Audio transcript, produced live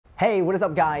Hey, what is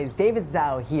up guys? David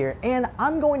Zhao here, and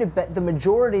I'm going to bet the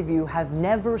majority of you have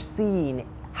never seen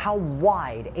how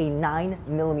wide a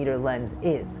 9mm lens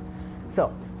is.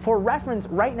 So, for reference,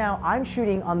 right now I'm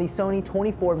shooting on the Sony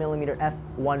 24mm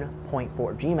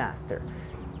f1.4 G Master.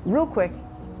 Real quick,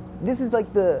 this is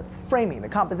like the framing, the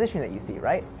composition that you see,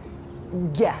 right?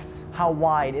 Guess how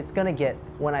wide it's gonna get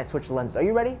when I switch lenses. Are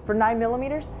you ready for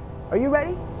 9mm? Are you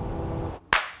ready?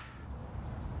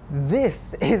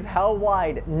 This is how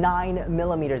wide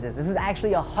 9mm is. This is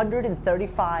actually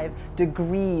 135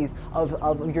 degrees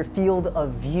of your field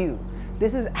of view.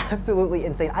 This is absolutely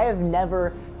insane. I have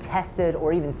never tested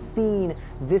or even seen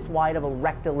this wide of a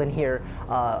rectilinear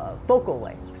focal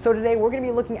length. So today we're going to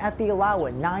be looking at the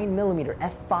Laowa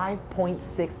 9mm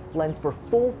f5.6 lens for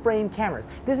full frame cameras.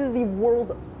 This is the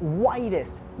world's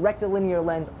widest rectilinear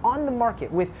lens on the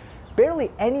market with barely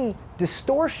any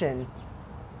distortion,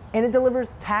 and it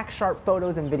delivers tack-sharp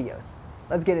photos and videos.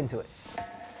 Let's get into it.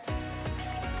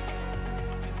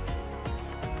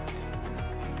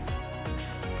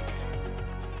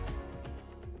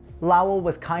 Laowa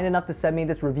was kind enough to send me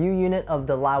this review unit of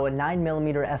the Laowa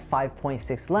 9mm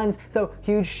f5.6 lens, so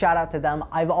huge shout out to them.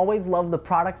 I've always loved the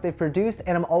products they've produced,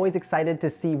 and I'm always excited to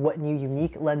see what new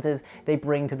unique lenses they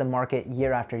bring to the market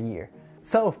year after year.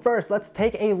 So first, let's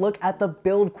take a look at the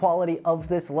build quality of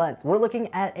this lens. We're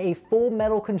looking at a full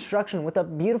metal construction with a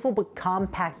beautiful but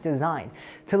compact design.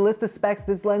 To list the specs,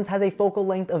 this lens has a focal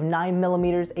length of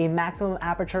 9mm, a maximum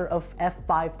aperture of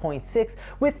f5.6,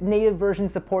 with native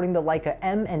versions supporting the Leica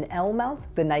M and L mounts,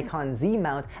 the Nikon Z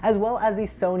mount, as well as the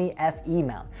Sony FE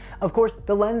mount. Of course,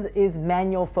 the lens is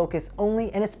manual focus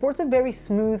only, and it sports a very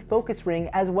smooth focus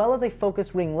ring as well as a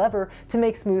focus ring lever to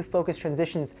make smooth focus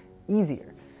transitions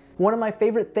easier. One of my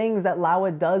favorite things that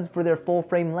Laowa does for their full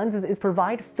frame lenses is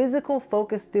provide physical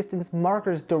focus distance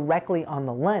markers directly on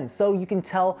the lens, so you can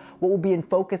tell what will be in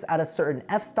focus at a certain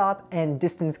f-stop and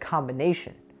distance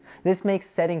combination. This makes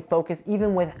setting focus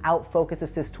even without focus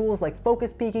assist tools like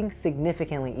focus peaking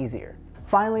significantly easier.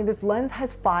 Finally, this lens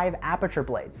has 5 aperture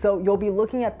blades, so you'll be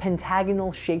looking at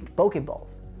pentagonal shaped bokeh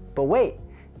balls. But wait,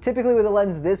 typically with a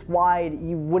lens this wide,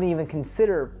 you wouldn't even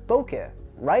consider bokeh,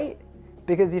 right?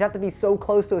 Because you'd have to be so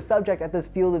close to a subject at this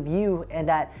field of view, and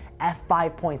at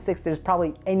f5.6 there's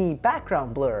probably any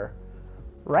background blur,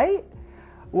 right?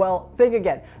 Well, think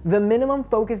again. The minimum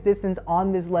focus distance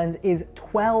on this lens is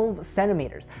 12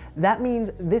 centimeters. That means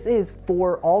this is,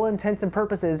 for all intents and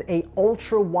purposes, a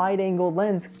ultra wide angle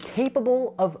lens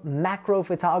capable of macro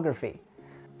photography.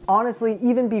 Honestly,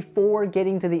 even before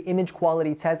getting to the image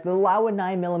quality test, the Laowa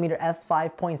 9mm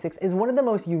f5.6 is one of the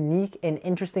most unique and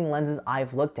interesting lenses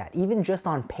I've looked at, even just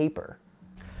on paper.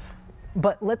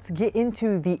 But let's get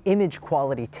into the image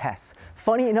quality tests.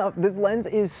 Funny enough, this lens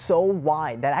is so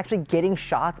wide that actually getting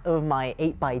shots of my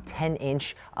 8x10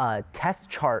 inch test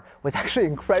chart was actually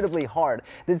incredibly hard.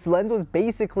 This lens was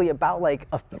basically about like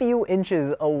a few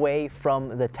inches away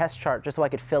from the test chart just so I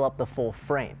could fill up the full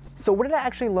frame. So what did I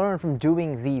actually learn from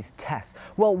doing these tests?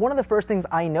 Well, one of the first things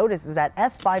I noticed is that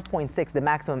f5.6, the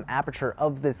maximum aperture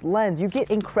of this lens, you get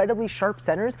incredibly sharp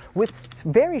centers with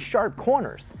very sharp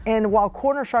corners. And while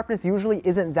corner sharpness usually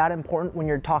isn't that important when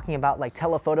you're talking about like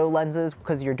telephoto lenses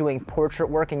because you're doing portrait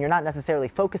work and you're not necessarily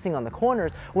focusing on the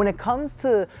corners, when it comes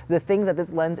to the things that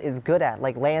this lens is good at,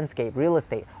 like landscape, real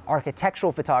estate,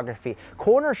 architectural photography,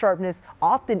 corner sharpness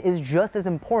often is just as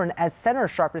important as center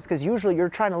sharpness because usually you're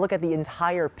trying to look at the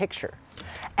entire picture.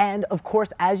 And of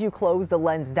course, as you close the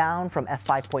lens down from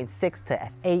f5.6 to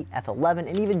f8, f11,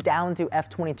 and even down to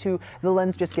f22, the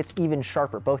lens just gets even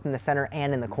sharper, both in the center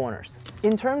and in the corners.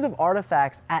 In terms of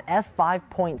artifacts, at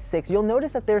f5.6, you'll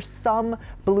notice that there's some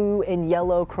blue and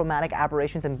yellow chromatic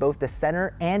aberrations in both the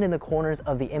center and in the corners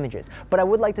of the images. But I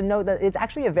would like to note that it's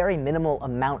actually a very minimal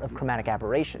amount of chromatic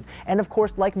aberration. And of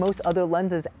course, like most other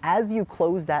lenses, as you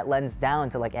close that lens down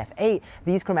to like f8,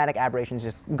 these chromatic aberrations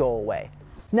just go away.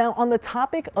 Now, on the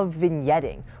topic of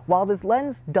vignetting, while this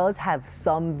lens does have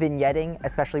some vignetting,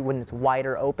 especially when it's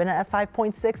wider open at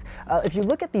f5.6, if you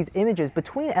look at these images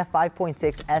between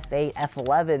f5.6, f8,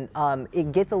 f11,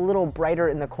 it gets a little brighter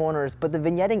in the corners, but the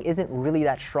vignetting isn't really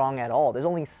that strong at all. There's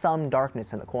only some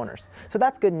darkness in the corners. So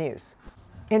that's good news.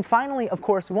 And finally, of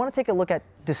course, we want to take a look at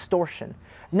distortion.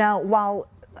 Now, while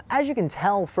as you can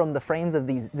tell from the frames of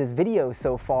this video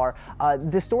so far,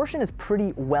 distortion is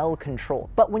pretty well controlled.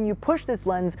 But when you push this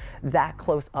lens that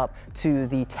close up to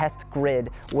the test grid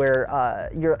where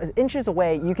you're inches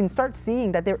away, you can start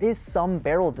seeing that there is some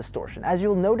barrel distortion. As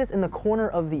you'll notice in the corner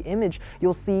of the image,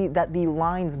 you'll see that the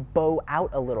lines bow out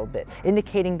a little bit,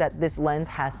 indicating that this lens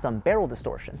has some barrel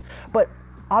distortion. But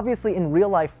Obviously, in real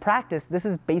life practice, this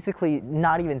is basically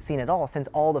not even seen at all, since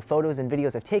all the photos and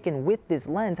videos I've taken with this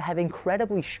lens have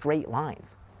incredibly straight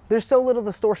lines. There's so little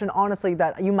distortion, honestly,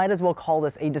 that you might as well call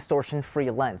this a distortion-free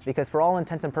lens, because for all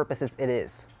intents and purposes, it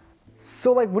is.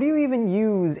 So like, what do you even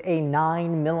use a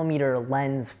 9mm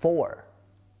lens for?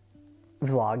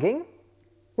 Vlogging?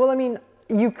 Well, I mean,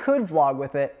 you could vlog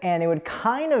with it, and it would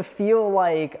kind of feel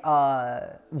like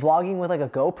vlogging with like a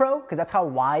GoPro, because that's how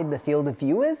wide the field of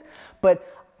view is. But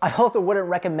I also wouldn't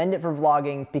recommend it for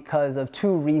vlogging because of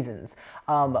two reasons.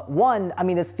 One, I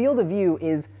mean, this field of view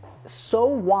is so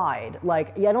wide.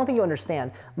 Like, yeah, I don't think you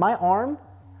understand. My arm,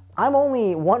 I'm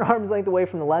only one arm's length away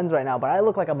from the lens right now, but I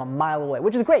look like I'm a mile away,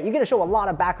 which is great. You get to show a lot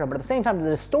of background, but at the same time, the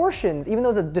distortions, even though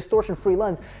it's a distortion-free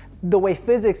lens, the way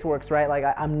physics works, right? Like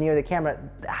I'm near the camera,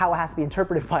 how it has to be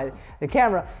interpreted by the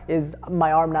camera is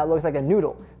my arm now looks like a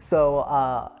noodle.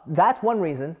 So that's one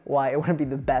reason why it wouldn't be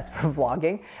the best for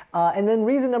vlogging. And then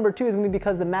reason number two is gonna be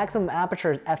because the maximum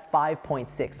aperture is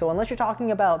f5.6. So unless you're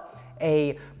talking about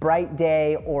a bright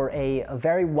day or a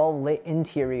very well lit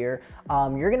interior,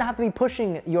 you're gonna have to be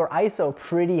pushing your ISO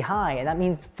pretty high, and that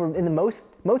means in the most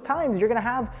times you're gonna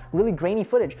have really grainy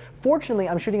footage. Fortunately,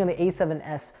 I'm shooting on the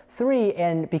A7S III,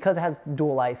 and because it has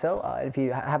dual ISO, if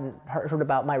you haven't heard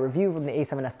about my review from the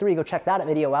A7S III, go check that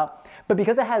video out. But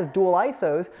because it has dual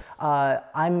ISOs,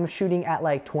 I'm shooting at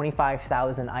like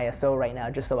 25,000 ISO right now,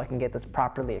 just so I can get this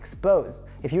properly exposed.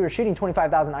 If you were shooting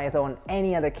 25,000 ISO on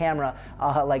any other camera,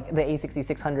 like the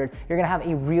A6600, you're gonna have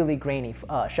a really grainy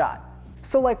shot.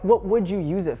 So like, what would you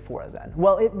use it for then?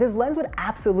 Well, this lens would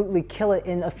absolutely kill it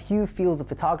in a few fields of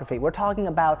photography. We're talking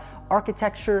about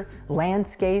architecture,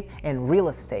 landscape, and real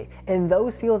estate. In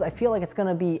those fields, I feel like it's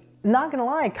gonna be, not gonna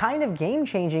lie, kind of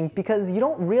game-changing, because you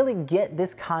don't really get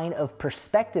this kind of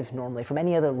perspective normally from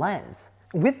any other lens.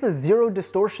 With the zero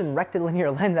distortion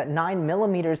rectilinear lens at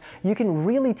 9mm, you can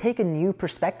really take a new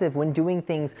perspective when doing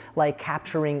things like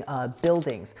capturing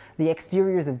buildings, the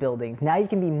exteriors of buildings. Now you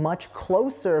can be much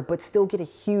closer, but still get a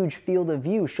huge field of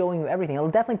view showing you everything. It'll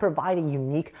definitely provide a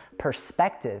unique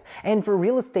perspective. And for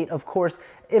real estate, of course,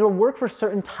 it'll work for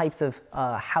certain types of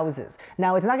houses.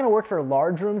 Now, it's not gonna work for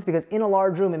large rooms, because in a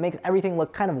large room, it makes everything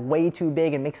look kind of way too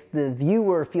big and makes the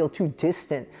viewer feel too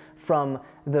distant from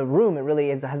the room. It really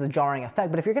has a jarring effect.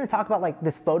 But if you're going to talk about like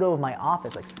this photo of my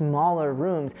office, like smaller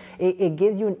rooms, it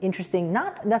gives you an interesting,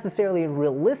 not necessarily a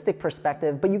realistic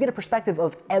perspective, but you get a perspective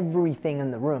of everything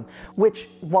in the room, which,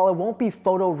 while it won't be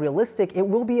photorealistic, it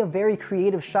will be a very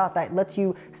creative shot that lets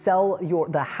you sell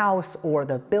the house or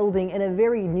the building in a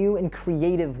very new and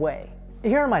creative way.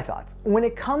 Here are my thoughts. When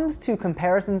it comes to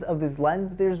comparisons of this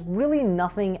lens, there's really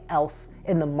nothing else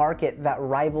in the market that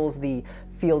rivals the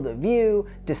field of view,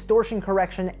 distortion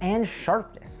correction, and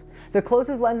sharpness. The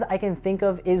closest lens I can think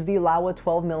of is the Laowa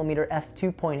 12mm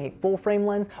f2.8 full-frame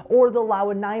lens, or the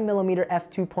Laowa 9mm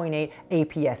f2.8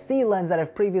 APS-C lens that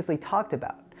I've previously talked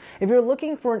about. If you're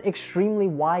looking for an extremely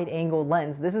wide-angle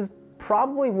lens, this is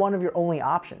probably one of your only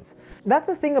options. That's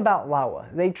the thing about Laowa.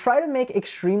 They try to make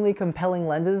extremely compelling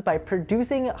lenses by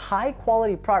producing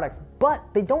high-quality products, but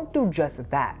they don't do just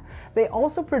that. They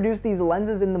also produce these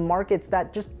lenses in the markets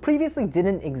that just previously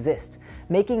didn't exist.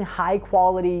 Making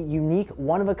high-quality, unique,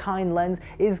 one-of-a-kind lens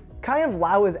is kind of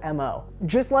Laowa's MO.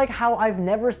 Just like how I've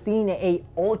never seen a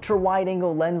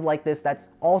ultra-wide-angle lens like this that's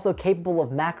also capable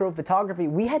of macro photography,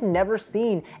 we had never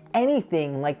seen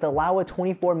anything like the Laowa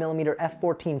 24mm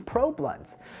f14 probe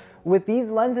lens. With these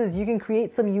lenses, you can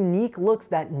create some unique looks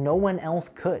that no one else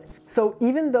could. So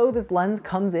even though this lens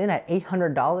comes in at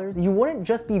 $800, you wouldn't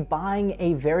just be buying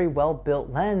a very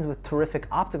well-built lens with terrific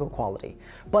optical quality,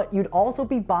 but you'd also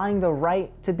be buying the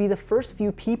right to be the first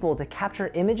few people to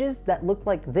capture images that look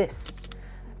like this.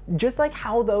 Just like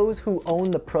how those who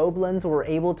own the probe lens were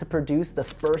able to produce the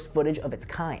first footage of its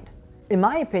kind. In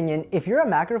my opinion, if you're a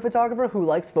macro photographer who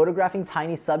likes photographing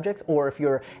tiny subjects, or if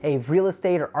you're a real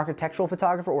estate or architectural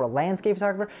photographer or a landscape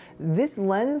photographer, this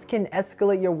lens can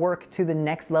escalate your work to the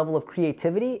next level of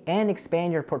creativity and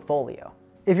expand your portfolio.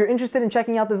 If you're interested in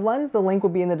checking out this lens, the link will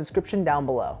be in the description down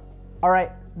below. All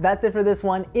right, that's it for this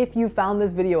one. If you found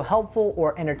this video helpful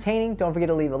or entertaining, don't forget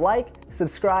to leave a like,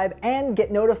 subscribe, and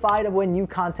get notified of when new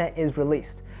content is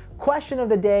released. Question of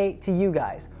the day to you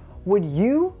guys: would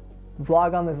you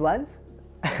vlog on this lens?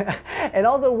 And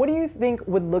also, what do you think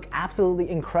would look absolutely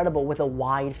incredible with a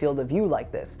wide field of view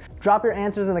like this? Drop your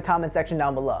answers in the comment section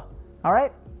down below. All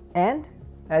right, and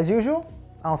as usual,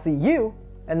 I'll see you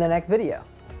in the next video.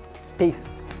 Peace.